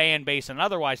by the fan base and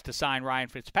otherwise to sign Ryan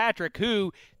Fitzpatrick,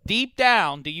 who, deep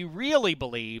down, do you really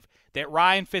believe that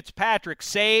Ryan Fitzpatrick,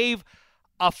 save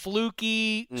a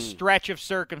fluky stretch of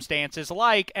circumstances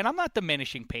like, and I'm not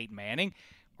diminishing Peyton Manning,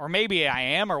 or maybe I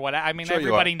am, or what? I mean, sure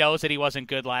everybody knows that he wasn't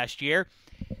good last year.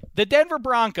 The Denver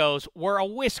Broncos were a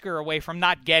whisker away from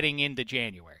not getting into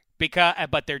January,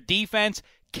 but their defense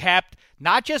kept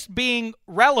not just being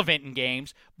relevant in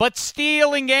games, but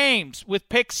stealing games with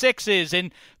pick sixes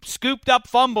and scooped up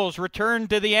fumbles returned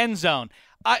to the end zone.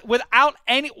 Without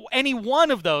any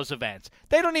one of those events,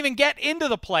 they don't even get into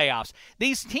the playoffs.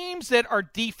 These teams that are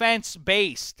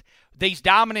defense-based, these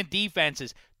dominant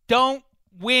defenses, don't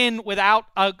win without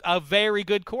a very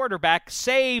good quarterback,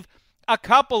 save a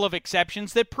couple of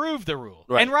exceptions that prove the rule.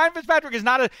 Right. And Ryan Fitzpatrick is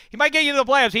he might get you to the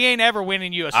playoffs. He ain't ever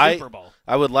winning you a Super Bowl.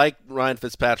 I would like Ryan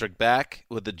Fitzpatrick back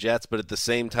with the Jets, but at the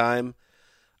same time,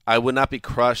 I would not be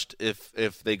crushed if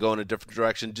they go in a different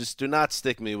direction. Just do not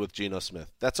stick me with Geno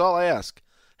Smith. That's all I ask.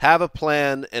 Have a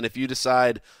plan, and if you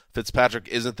decide Fitzpatrick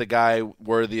isn't the guy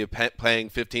worthy of paying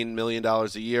 $15 million a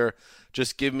year,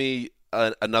 just give me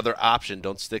another option.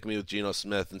 Don't stick me with Geno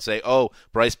Smith and say, oh,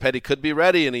 Bryce Petty could be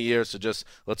ready in a year, so just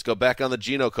let's go back on the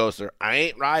Geno coaster. I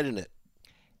ain't riding it.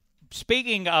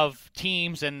 Speaking of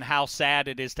teams and how sad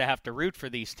it is to have to root for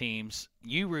these teams,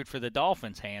 you root for the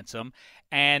Dolphins, Handsome.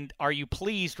 And are you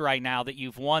pleased right now that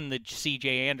you've won the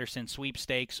C.J. Anderson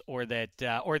sweepstakes, or the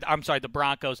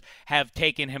Broncos have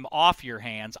taken him off your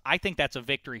hands? I think that's a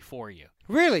victory for you.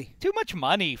 Really? Too much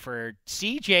money for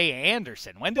C.J.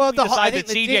 Anderson. When did we decide that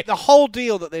C.J. The whole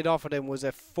deal that they'd offered him was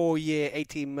a 4-year,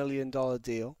 $18 million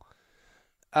deal.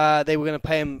 They were going to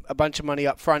pay him a bunch of money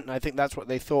up front, and I think that's what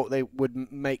they thought they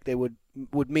would make. They would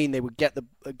mean they would get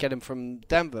him from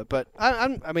Denver. But I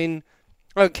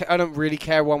don't really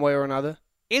care one way or another.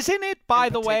 Isn't it, by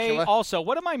the way, also,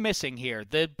 what am I missing here?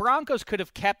 The Broncos could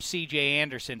have kept C.J.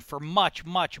 Anderson for much,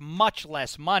 much, much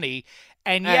less money,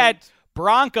 and yet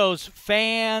Broncos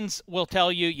fans will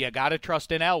tell you got to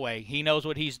trust in Elway. He knows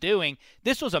what he's doing.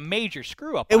 This was a major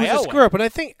screw-up by Elway. It was a screw-up, and I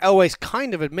think Elway's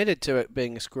kind of admitted to it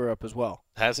being a screw-up as well.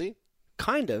 Has he?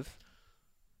 Kind of.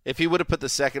 If he would have put the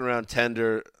second-round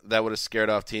tender, that would have scared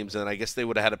off teams, and I guess they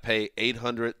would have had to pay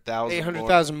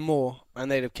 $800,000 more, and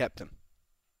they'd have kept him.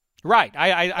 Right.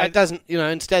 It doesn't,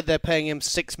 instead they're paying him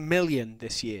 $6 million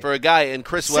this year. For a guy, and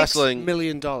Chris Wessling. $6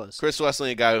 million. Chris Wessling,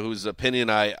 a guy whose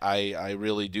opinion I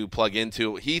really do plug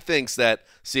into, he thinks that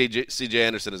C.J.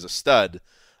 Anderson is a stud.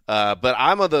 But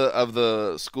I'm of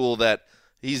the school that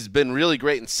he's been really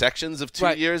great in sections of 2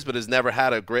 years, but has never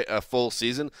had a full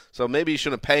season. So maybe you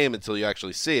shouldn't pay him until you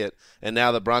actually see it. And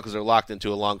now the Broncos are locked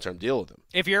into a long-term deal with him.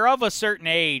 If you're of a certain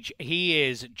age, he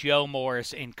is Joe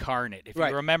Morris incarnate. If you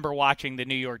remember watching the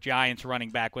New York Giants running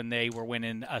back when they were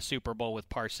winning a Super Bowl with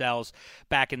Parcells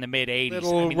back in the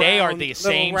mid-'80s, they are the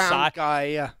same size. Guy,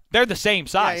 yeah. They're the same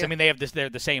size. Yeah. I mean, they're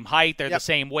the same height. They're the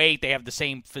same weight. They have the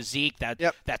same physique.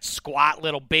 That squat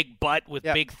little big butt with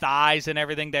big thighs and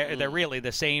everything. They're really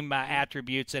the same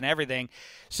attributes and everything.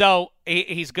 So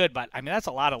he's good, but I mean that's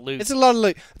a lot of loot. It's a lot of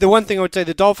loot. The one thing I would say,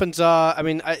 the Dolphins are. I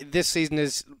mean, this season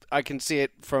is. I can see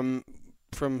it from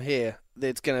here.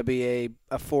 It's going to be a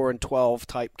 4-12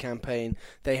 type campaign.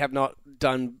 They have not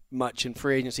done much in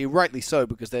free agency, rightly so,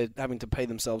 because they're having to pay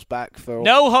themselves back for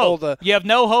no hope. All the you have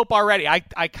no hope already. I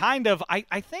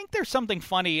think there's something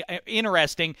funny,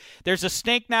 interesting. There's a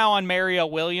stink now on Mario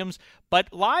Williams,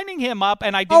 but lining him up,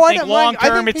 and I do think long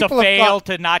term it's a fail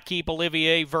to not keep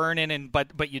Olivier Vernon,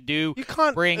 but you do. You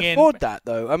can't bring afford that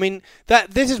though. I mean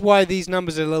this is why these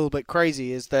numbers are a little bit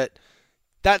crazy. Is that.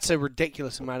 That's a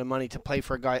ridiculous amount of money to play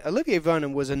for a guy. Olivier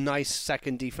Vernon was a nice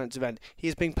second defensive end. He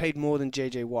is being paid more than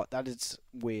J.J. Watt. That is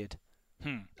weird.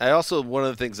 I also, one of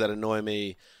the things that annoy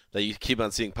me that you keep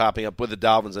on seeing popping up with the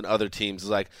Dolphins and other teams is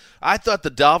like, I thought the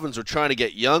Dolphins were trying to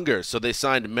get younger, so they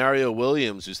signed Mario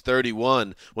Williams, who's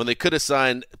 31, when they could have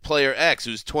signed player X,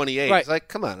 who's 28. Right. It's like,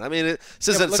 come on. I mean, this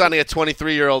isn't signing a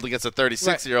 23-year-old against a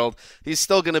 36-year-old. He's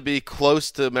still going to be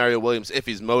close to Mario Williams if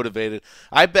he's motivated.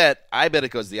 I bet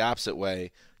it goes the opposite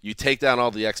way. You take down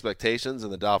all the expectations,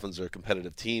 and the Dolphins are a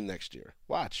competitive team next year.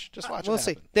 Just watch. We'll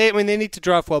see. They need to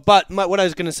draft well. But what I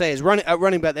was going to say is, at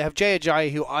running back, they have Jay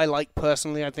Ajayi, who I like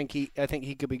personally. I think he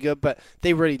could be good, but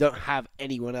they really don't have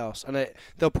anyone else, and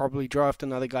they'll probably draft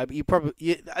another guy. But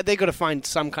they got to find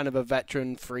some kind of a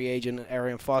veteran free agent,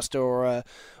 Arian Foster, or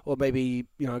maybe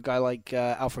a guy like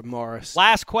Alfred Morris.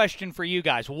 Last question for you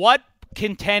guys: what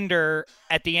contender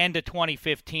at the end of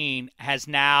 2015 has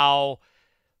now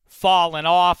fallen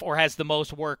off or has the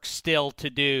most work still to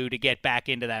do to get back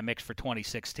into that mix for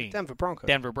 2016? Denver Broncos.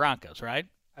 Denver Broncos, right?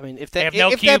 I mean, if they have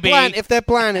no QB. If their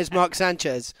plan is Mark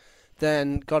Sanchez,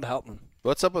 then God help them.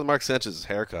 What's up with Mark Sanchez's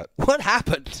haircut? What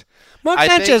happened? Mark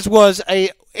Sanchez was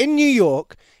in New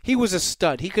York. He was a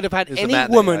stud. He could have had any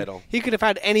woman. Idol. He could have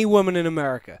had any woman in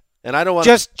America. And I don't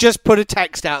want just put a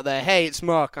text out there. Hey, it's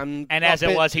Mark. He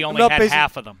only had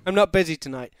half of them. I'm not busy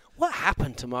tonight. What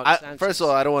happened to Mark Sanchez? First of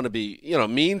all, I don't want to be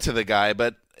mean to the guy,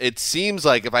 but it seems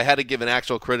like if I had to give an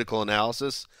actual critical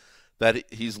analysis, that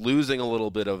he's losing a little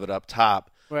bit of it up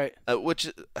top. Right.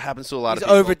 Which happens to a lot of people.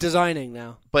 people. He's over-designing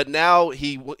now. But now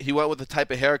he went with the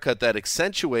type of haircut that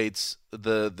accentuates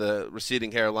the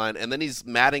receding hairline, and then he's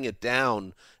matting it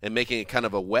down and making it kind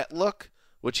of a wet look,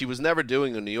 which he was never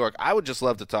doing in New York. I would just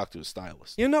love to talk to a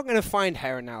stylist. You're not going to find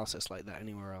hair analysis like that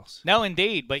anywhere else. No,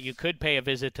 indeed, but you could pay a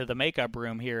visit to the makeup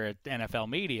room here at NFL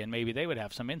Media, and maybe they would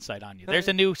have some insight on you. There's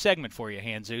a new segment for you,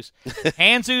 Hanzus.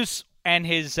 Hanzus and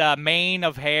his mane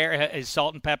of hair, his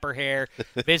salt and pepper hair,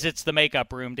 visits the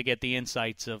makeup room to get the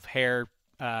insights of hair.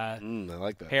 I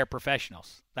like that. Hair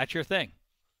professionals. That's your thing.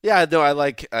 Yeah, no, I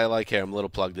like hair. I'm a little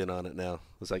plugged in on it now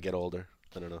as I get older.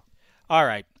 I don't know. All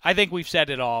right, I think we've said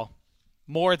it all.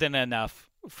 More than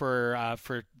enough for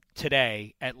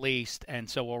today, at least. And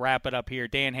so we'll wrap it up here.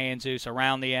 Dan Hanzus,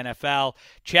 Around the NFL.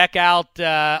 Check out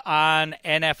on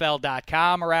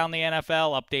NFL.com Around the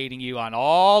NFL, updating you on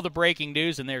all the breaking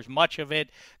news, and there's much of it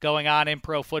going on in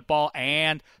pro football.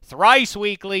 And thrice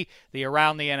weekly, the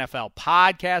Around the NFL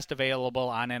podcast, available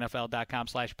on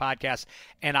NFL.com/podcast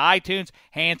and iTunes.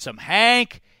 Handsome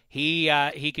Hank.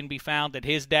 He can be found at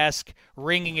his desk,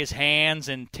 wringing his hands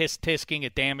and tisk-tisking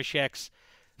at Damashek's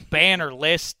banner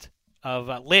lists of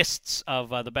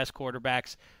the best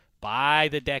quarterbacks by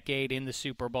the decade in the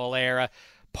Super Bowl era.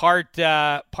 Part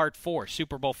 4,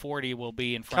 Super Bowl 40, will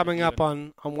be in front coming of you. Up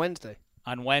on Wednesday.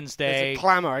 On Wednesday. There's a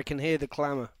clamor. I can hear the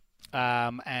clamor.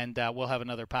 And we'll have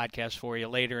another podcast for you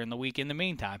later in the week. In the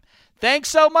meantime, thanks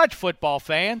so much, football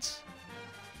fans.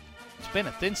 It's been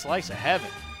a thin slice of heaven.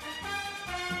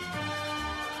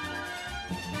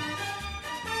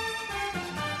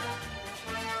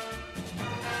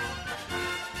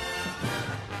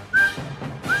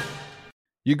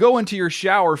 You go into your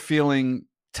shower feeling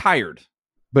tired,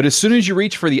 but as soon as you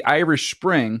reach for the Irish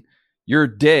Spring, your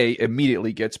day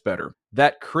immediately gets better.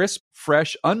 That crisp,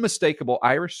 fresh, unmistakable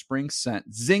Irish Spring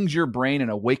scent zings your brain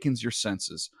and awakens your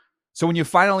senses. So when you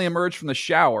finally emerge from the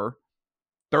shower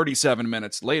 37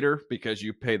 minutes later, because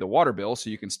you pay the water bill so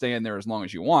you can stay in there as long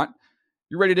as you want,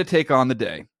 you're ready to take on the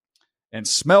day and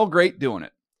smell great doing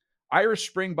it. Irish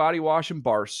Spring Body Wash and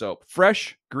Bar Soap.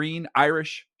 Fresh, green,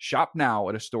 Irish. Shop now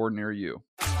at a store near you.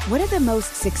 What do the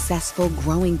most successful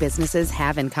growing businesses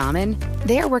have in common?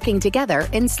 They're working together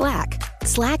in Slack.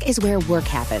 Slack is where work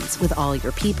happens, with all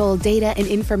your people, data, and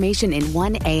information in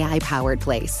one AI-powered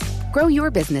place. Grow your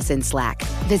business in Slack.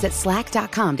 Visit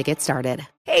slack.com to get started.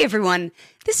 Hey, everyone.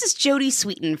 This is Jody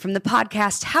Sweeten from the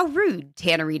podcast How Rude,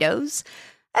 Tanneritos.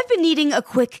 I've been needing a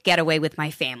quick getaway with my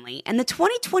family, and the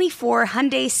 2024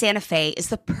 Hyundai Santa Fe is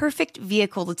the perfect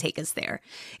vehicle to take us there.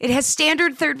 It has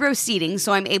standard third-row seating,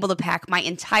 so I'm able to pack my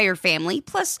entire family,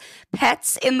 plus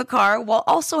pets, in the car, while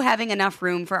also having enough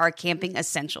room for our camping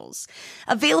essentials.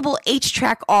 Available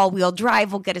H-Track all-wheel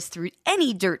drive will get us through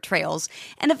any dirt trails,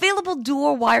 and available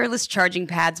dual wireless charging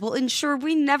pads will ensure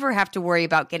we never have to worry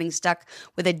about getting stuck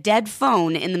with a dead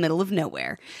phone in the middle of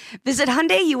nowhere. Visit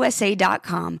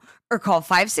HyundaiUSA.com or call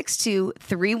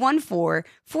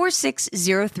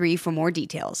 562-314-4603 for more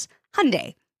details.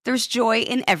 Hyundai, there's joy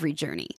in every journey.